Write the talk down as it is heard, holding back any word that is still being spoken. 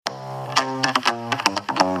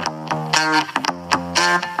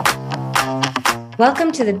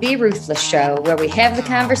Welcome to the Be Ruthless Show, where we have the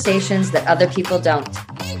conversations that other people don't,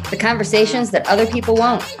 the conversations that other people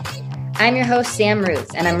won't. I'm your host, Sam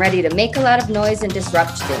Ruth, and I'm ready to make a lot of noise and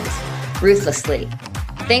disrupt things, ruthlessly.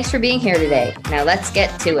 Thanks for being here today. Now let's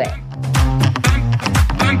get to it.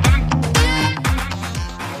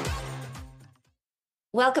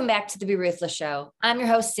 Welcome back to the Be Ruthless Show. I'm your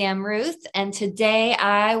host, Sam Ruth, and today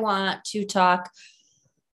I want to talk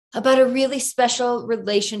about a really special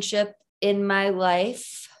relationship in my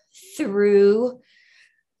life through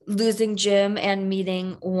losing Jim and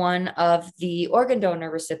meeting one of the organ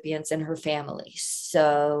donor recipients and her family.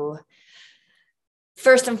 So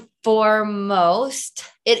first and foremost,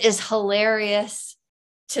 it is hilarious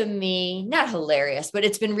to me, not hilarious, but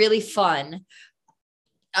it's been really fun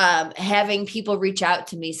having people reach out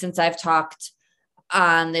to me since I've talked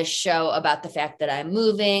on this show about the fact that I'm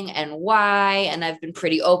moving and why. And I've been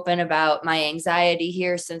pretty open about my anxiety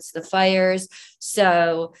here since the fires.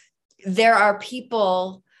 So there are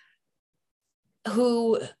people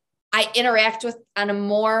who I interact with on a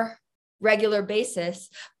more regular basis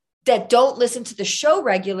that don't listen to the show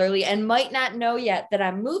regularly and might not know yet that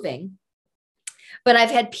I'm moving. But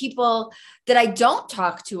I've had people that I don't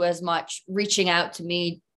talk to as much reaching out to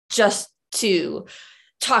me just to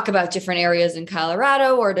talk about different areas in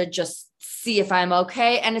Colorado or to just see if I'm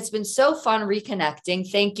okay. And it's been so fun reconnecting.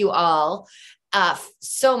 Thank you all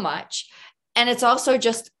so much. And it's also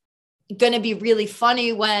just going to be really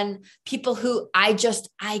funny when people who I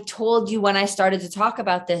told you when I started to talk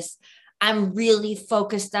about this, I'm really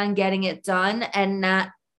focused on getting it done and not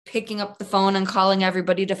picking up the phone and calling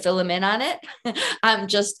everybody to fill them in on it. I'm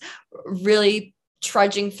just really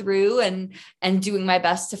trudging through and doing my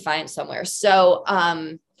best to find somewhere. So,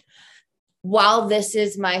 while this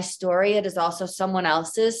is my story, it is also someone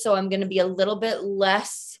else's. So I'm going to be a little bit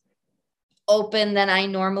less open than I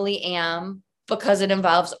normally am because it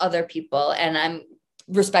involves other people and I'm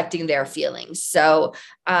respecting their feelings. So,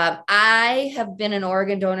 I have been an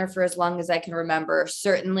organ donor for as long as I can remember,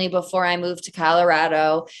 certainly before I moved to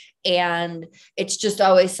Colorado. And it's just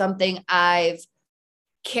always something I've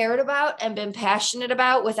cared about and been passionate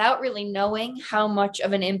about without really knowing how much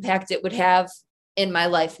of an impact it would have in my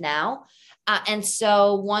life now. And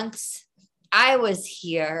so once I was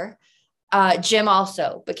here, Jim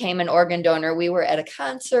also became an organ donor. We were at a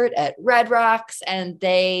concert at Red Rocks and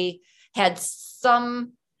they had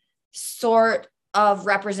some sort of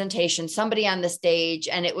representation, somebody on the stage,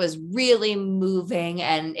 and it was really moving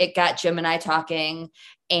and it got Jim and I talking,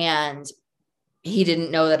 and he didn't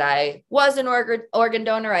know that I was an organ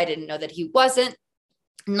donor. I didn't know that he wasn't.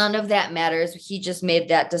 None of that matters. He just made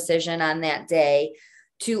that decision on that day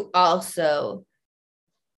to also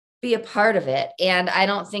be a part of it. And I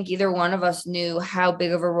don't think either one of us knew how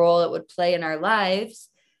big of a role it would play in our lives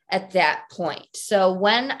at that point. So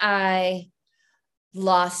when I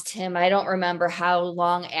lost him, I don't remember how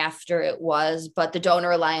long after it was, but the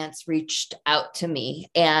Donor Alliance reached out to me,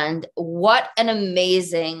 and what an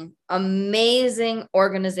amazing, amazing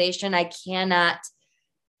organization. I cannot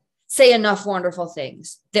say enough wonderful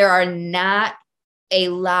things. There are not a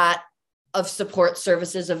lot of support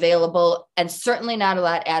services available, and certainly not a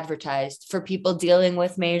lot advertised for people dealing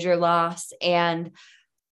with major loss. And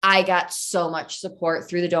I got so much support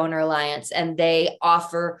through the Donor Alliance, and they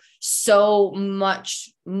offer so much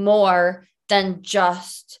more than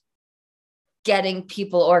just getting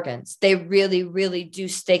people organs. They really, really do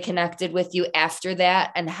stay connected with you after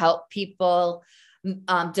that and help people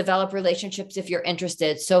develop relationships if you're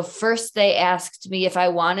interested. So first they asked me if I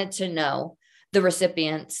wanted to know the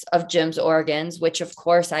recipients of Jim's organs, which of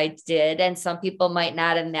course I did. And some people might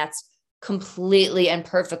not, and that's completely and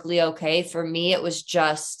perfectly okay. For me, it was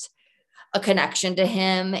just a connection to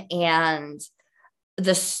him and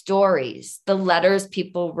the stories, the letters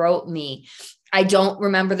people wrote me. I don't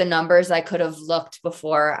remember the numbers. I could have looked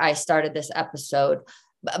before I started this episode,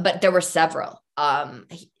 but there were several. I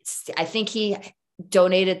think he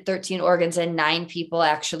donated 13 organs and 9 people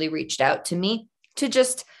actually reached out to me to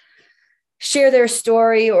just share their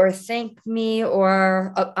story or thank me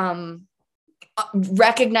or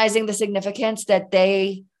recognizing the significance that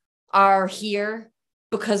they are here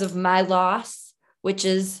because of my loss, which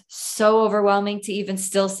is so overwhelming to even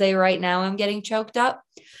still say right now. I'm getting choked up.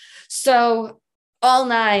 So all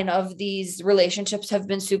 9 of these relationships have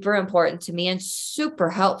been super important to me and super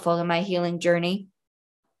helpful in my healing journey.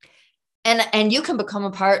 And you can become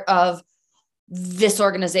a part of this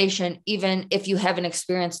organization, even if you haven't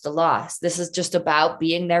experienced a loss. This is just about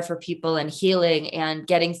being there for people and healing and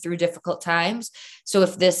getting through difficult times. So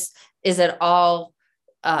if this is at all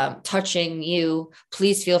touching you,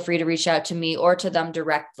 please feel free to reach out to me or to them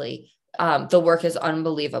directly. The work is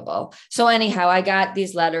unbelievable. So anyhow, I got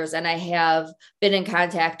these letters and I have been in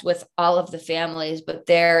contact with all of the families, but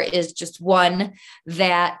there is just one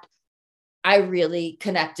that I really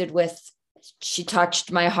connected with. She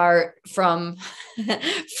touched my heart from,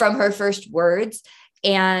 from her first words.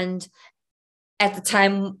 And at the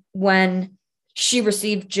time when she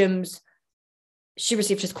received his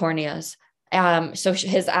corneas. So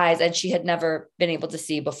his eyes, and she had never been able to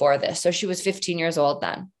see before this. So she was 15 years old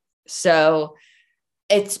then. So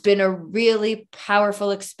it's been a really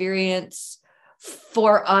powerful experience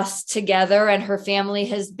for us together. And her family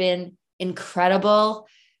has been incredible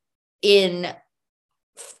in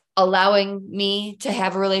allowing me to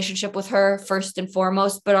have a relationship with her first and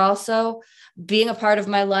foremost, but also being a part of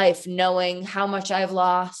my life, knowing how much I've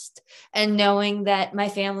lost and knowing that my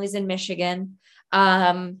family's in Michigan.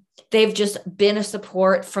 They've just been a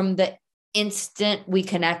support from the instant we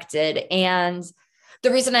connected. And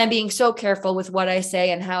the reason I'm being so careful with what I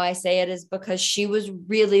say and how I say it is because she was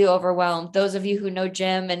really overwhelmed. Those of you who know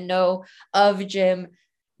Jim and know of Jim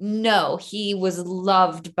know he was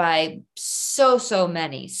loved by so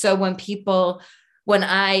many. So when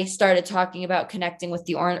I started talking about connecting with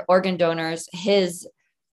the organ donors, his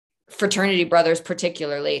fraternity brothers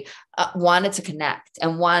particularly wanted to connect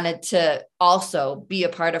and wanted to also be a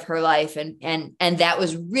part of her life. And that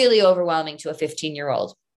was really overwhelming to a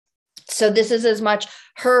 15-year-old. So this is as much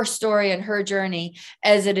her story and her journey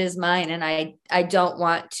as it is mine. And I don't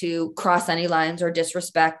want to cross any lines or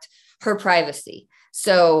disrespect her privacy.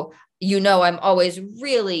 So, I'm always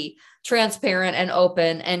really transparent and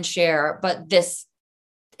open and share, but this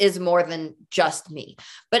is more than just me.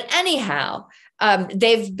 But anyhow,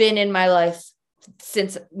 they've been in my life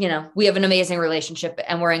since, we have an amazing relationship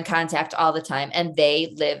and we're in contact all the time, and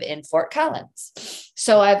they live in Fort Collins.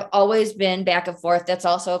 So I've always been back and forth. That's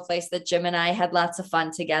also a place that Jim and I had lots of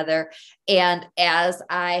fun together. And as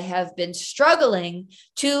I have been struggling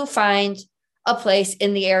to find a place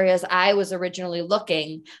in the areas I was originally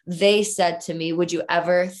looking, they said to me, would you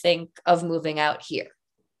ever think of moving out here?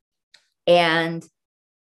 And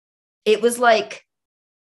it was like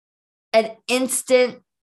an instant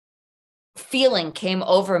feeling came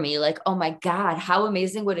over me, like, oh my God, how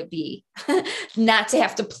amazing would it be not to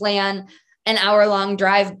have to plan an hour-long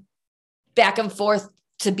drive back and forth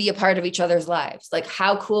to be a part of each other's lives? Like,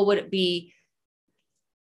 how cool would it be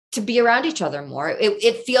to be around each other more?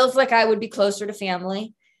 It feels like I would be closer to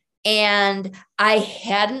family. And I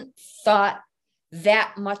hadn't thought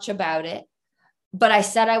that much about it, but I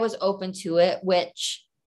said I was open to it, which,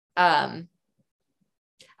 let's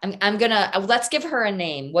give her a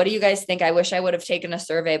name. What do you guys think? I wish I would have taken a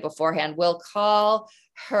survey beforehand. We'll call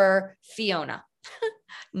her Fiona.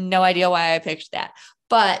 No idea why I picked that,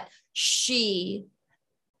 but she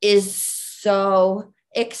is so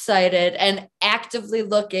excited and actively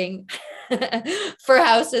looking for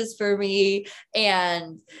houses for me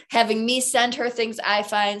and having me send her things I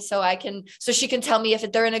find so she can tell me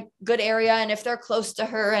if they're in a good area and if they're close to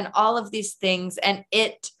her and all of these things. And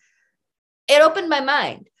it opened my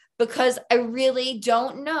mind, because I really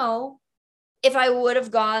don't know if I would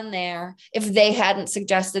have gone there if they hadn't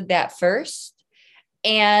suggested that first.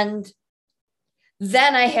 And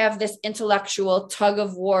then I have this intellectual tug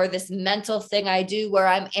of war, this mental thing I do where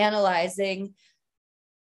I'm analyzing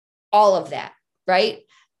all of that, right?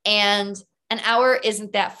 And an hour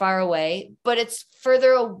isn't that far away, but it's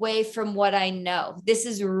further away from what I know. This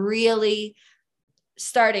is really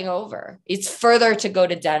starting over. It's further to go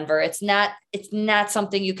to Denver. It's not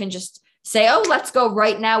something you can just say, oh, let's go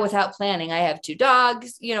right now without planning. I have 2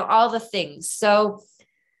 dogs, all the things. So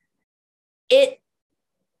it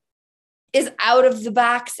is out of the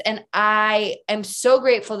box. And I am so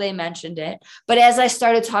grateful they mentioned it. But as I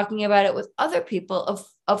started talking about it with other people,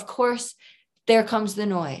 of course, there comes the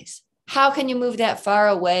noise. How can you move that far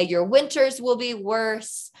away? Your winters will be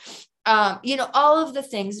worse. All of the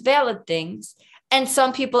things, valid things. And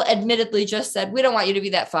some people admittedly just said, we don't want you to be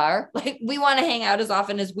that far. Like, we want to hang out as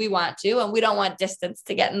often as we want to, and we don't want distance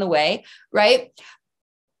to get in the way. Right.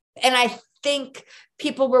 And I think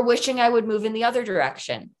people were wishing I would move in the other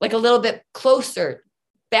direction, like a little bit closer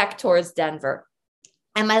back towards Denver.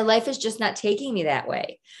 And my life is just not taking me that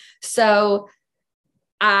way. So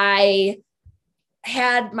I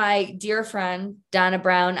had my dear friend, Donna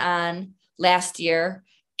Brown, on last year,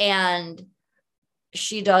 and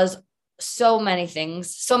she does so many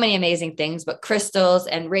things, so many amazing things, but crystals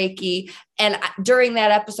and Reiki. And during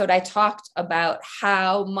that episode, I talked about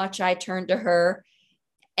how much I turned to her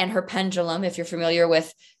and her pendulum, if you're familiar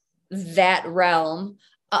with that realm,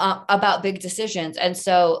 about big decisions. And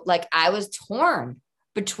so, like, I was torn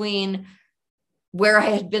between where I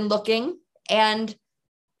had been looking and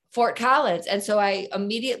Fort Collins. And so I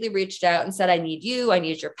immediately reached out and said, I need you. I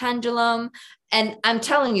need your pendulum. And I'm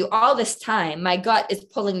telling you, all this time, my gut is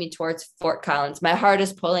pulling me towards Fort Collins. My heart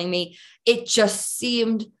is pulling me. It just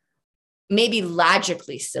seemed maybe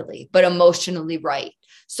logically silly, but emotionally right.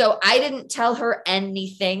 So I didn't tell her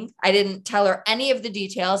anything. I didn't tell her any of the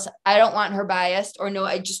details. I don't want her biased or no,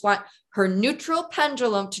 I just want her neutral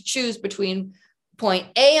pendulum to choose between point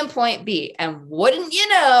A and point B. And wouldn't you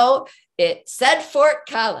know, it said Fort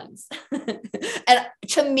Collins. And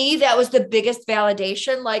to me, that was the biggest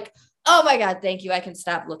validation. Like, oh my God, thank you. I can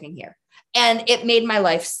stop looking here. And it made my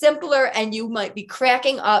life simpler. And you might be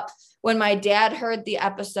cracking up. When my dad heard the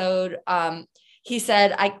episode, he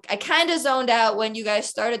said, I kind of zoned out when you guys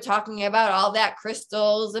started talking about all that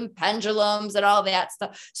crystals and pendulums and all that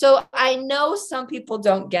stuff. So I know some people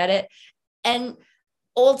don't get it. And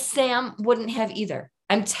old Sam wouldn't have either.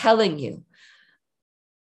 I'm telling you.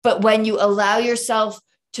 But when you allow yourself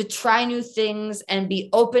to try new things and be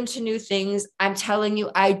open to new things, I'm telling you,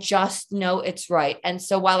 I just know it's right. And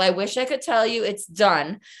so while I wish I could tell you it's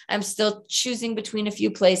done, I'm still choosing between a few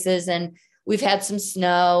places, and we've had some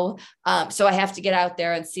snow. So I have to get out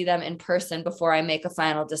there and see them in person before I make a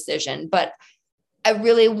final decision. But I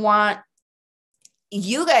really want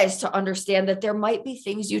you guys to understand that there might be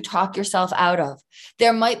things you talk yourself out of.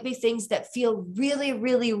 There might be things that feel really,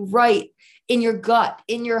 really right in your gut,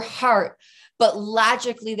 in your heart. But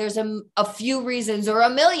logically, there's a few reasons or a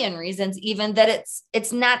million reasons even that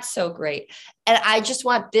it's not so great. And I just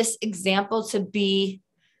want this example to be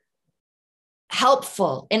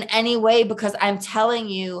helpful in any way, because I'm telling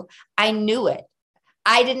you, I knew it.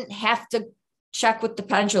 I didn't have to check with the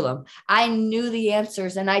pendulum. I knew the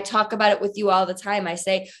answers, and I talk about it with you all the time. I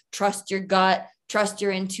say, trust your gut, trust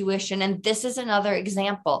your intuition. And this is another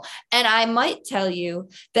example. And I might tell you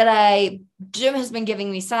that Jim has been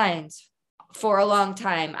giving me signs for a long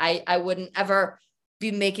time. I wouldn't ever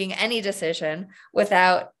be making any decision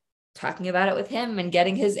without talking about it with him and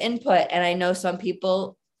getting his input. And I know some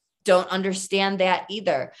people don't understand that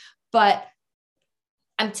either, but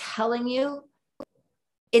I'm telling you,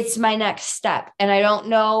 it's my next step. And I don't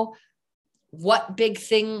know what big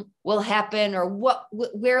thing will happen or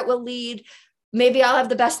where it will lead. Maybe I'll have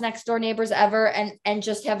the best next door neighbors ever and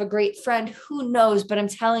just have a great friend. Who knows? But I'm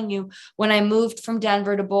telling you, when I moved from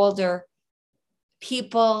Denver to Boulder,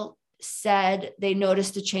 people said they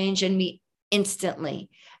noticed a change in me instantly.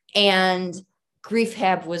 And Grief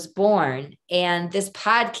Hab was born, and this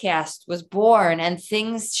podcast was born, and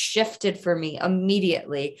things shifted for me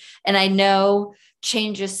immediately. And I know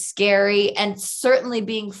change is scary, and certainly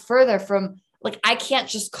being further from, like, I can't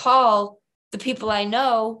just call the people I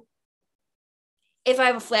know if I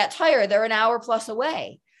have a flat tire. They're an hour plus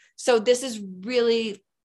away. So this is really,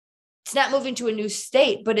 it's not moving to a new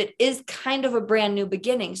state, but it is kind of a brand new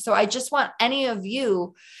beginning. So I just want any of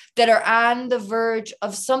you that are on the verge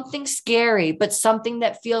of something scary, but something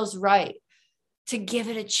that feels right, to give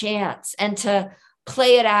it a chance and to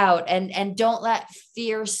play it out, and don't let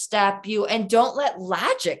fear stop you, and don't let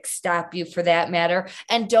logic stop you for that matter.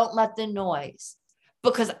 And don't let the noise,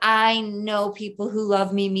 because I know people who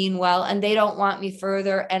love me mean well, and they don't want me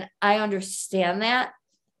further. And I understand that.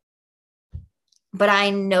 But I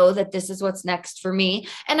know that this is what's next for me.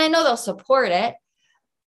 And I know they'll support it.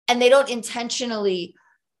 And they don't intentionally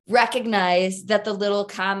recognize that the little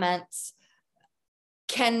comments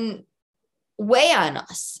can weigh on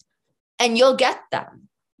us, and you'll get them.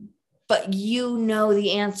 But you know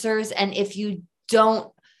the answers. And if you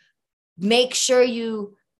don't, make sure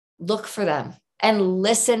you look for them and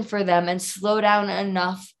listen for them and slow down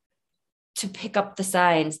enough to pick up the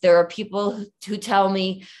signs. There are people who tell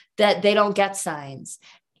me that they don't get signs,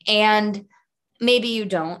 and maybe you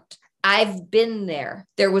don't. I've been there.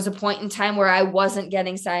 There was a point in time where I wasn't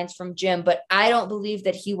getting signs from Jim, but I don't believe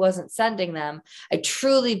that he wasn't sending them. I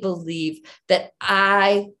truly believe that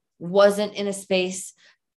I wasn't in a space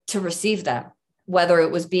to receive them, whether it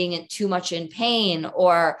was being too much in pain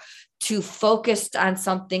or too focused on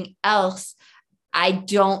something else. I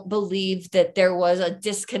don't believe that there was a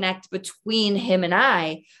disconnect between him and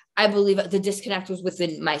I. I believe the disconnect was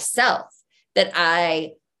within myself, that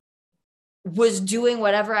I was doing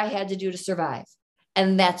whatever I had to do to survive.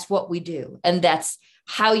 And that's what we do. And that's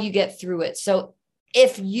how you get through it. So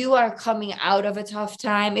if you are coming out of a tough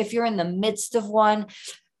time, if you're in the midst of one,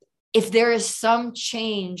 if there is some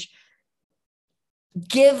change,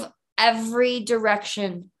 give every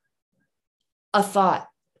direction a thought.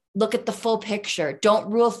 Look at the full picture.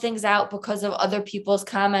 Don't rule things out because of other people's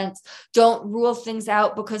comments. Don't rule things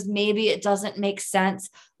out because maybe it doesn't make sense.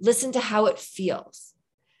 Listen to how it feels.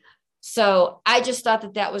 So I just thought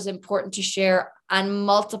that that was important to share on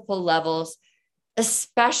multiple levels,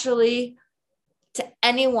 especially to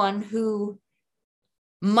anyone who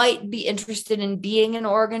might be interested in being an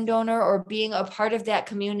organ donor or being a part of that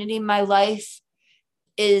community. My life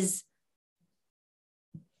is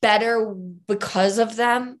better because of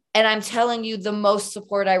them. And I'm telling you, the most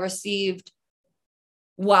support I received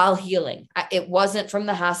while healing, it wasn't from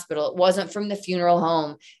the hospital. It wasn't from the funeral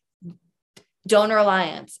home, Donor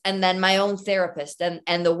Alliance, and then my own therapist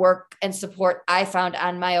and the work and support I found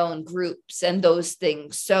on my own groups and those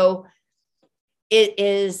things. So it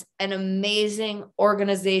is an amazing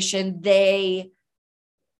organization. They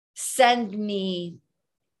send me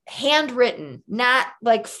handwritten, not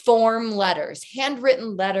like form letters,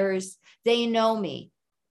 handwritten letters. They know me.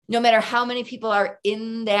 No matter how many people are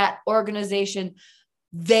in that organization,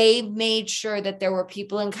 they made sure that there were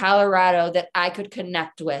people in Colorado that I could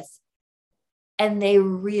connect with. And they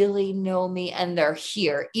really know me and they're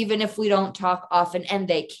here, even if we don't talk often, and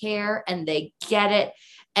they care and they get it.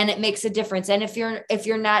 And it makes a difference. And if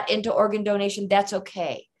you're not into organ donation, that's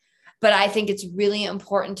okay. But I think it's really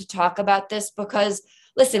important to talk about this because,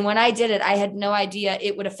 listen, when I did it, I had no idea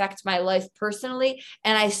it would affect my life personally.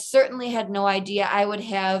 And I certainly had no idea I would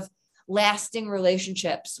have lasting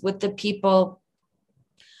relationships with the people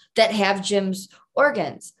that have Jim's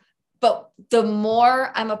organs. But the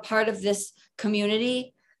more I'm a part of this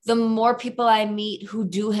community, the more people I meet who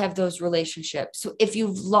do have those relationships. So if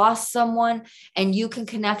you've lost someone and you can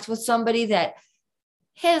connect with somebody that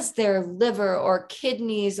has their liver or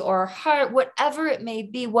kidneys or heart, whatever it may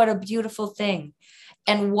be, what a beautiful thing.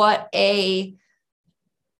 And what a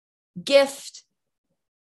gift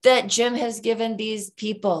that Jim has given these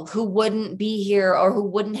people who wouldn't be here or who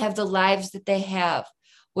wouldn't have the lives that they have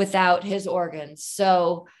without his organs.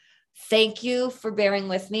 So thank you for bearing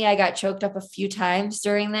with me. I got choked up a few times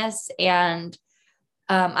during this, and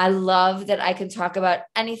I love that I can talk about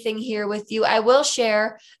anything here with you. I will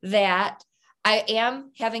share that I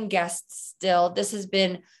am having guests still. This has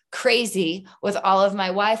been crazy with all of my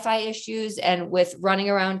Wi-Fi issues and with running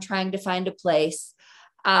around trying to find a place.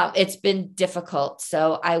 It's been difficult.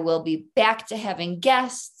 So I will be back to having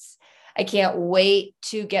guests. I can't wait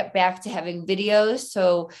to get back to having videos.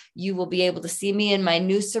 So you will be able to see me in my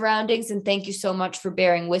new surroundings. And thank you so much for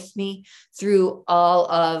bearing with me through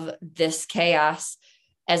all of this chaos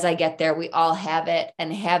as I get there. We all have it,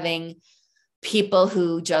 and having people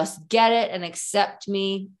who just get it and accept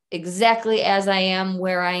me exactly as I am,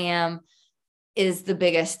 where I am, is the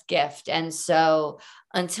biggest gift. And so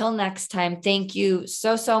until next time, thank you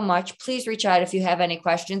so, so much. Please reach out if you have any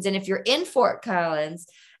questions. And if you're in Fort Collins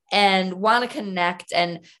and want to connect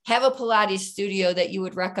and have a Pilates studio that you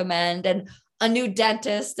would recommend and a new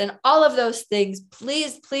dentist and all of those things,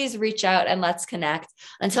 please reach out and let's connect.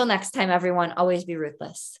 Until next time, everyone, always be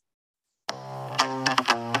ruthless.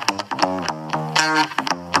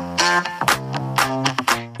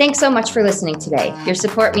 Thanks so much for listening today. Your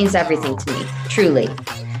support means everything to me, truly.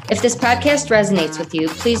 If this podcast resonates with you,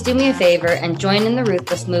 please do me a favor and join in the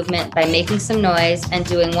Ruthless movement by making some noise and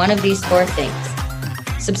doing one of these 4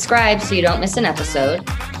 things. Subscribe so you don't miss an episode.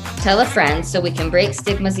 Tell a friend so we can break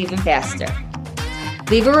stigmas even faster.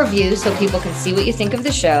 Leave a review so people can see what you think of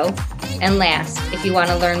the show. And last, if you want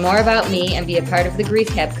to learn more about me and be a part of the Grief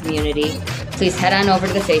Hab community, please head on over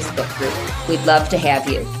to the Facebook group. We'd love to have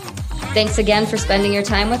you. Thanks again for spending your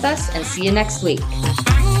time with us, and see you next week.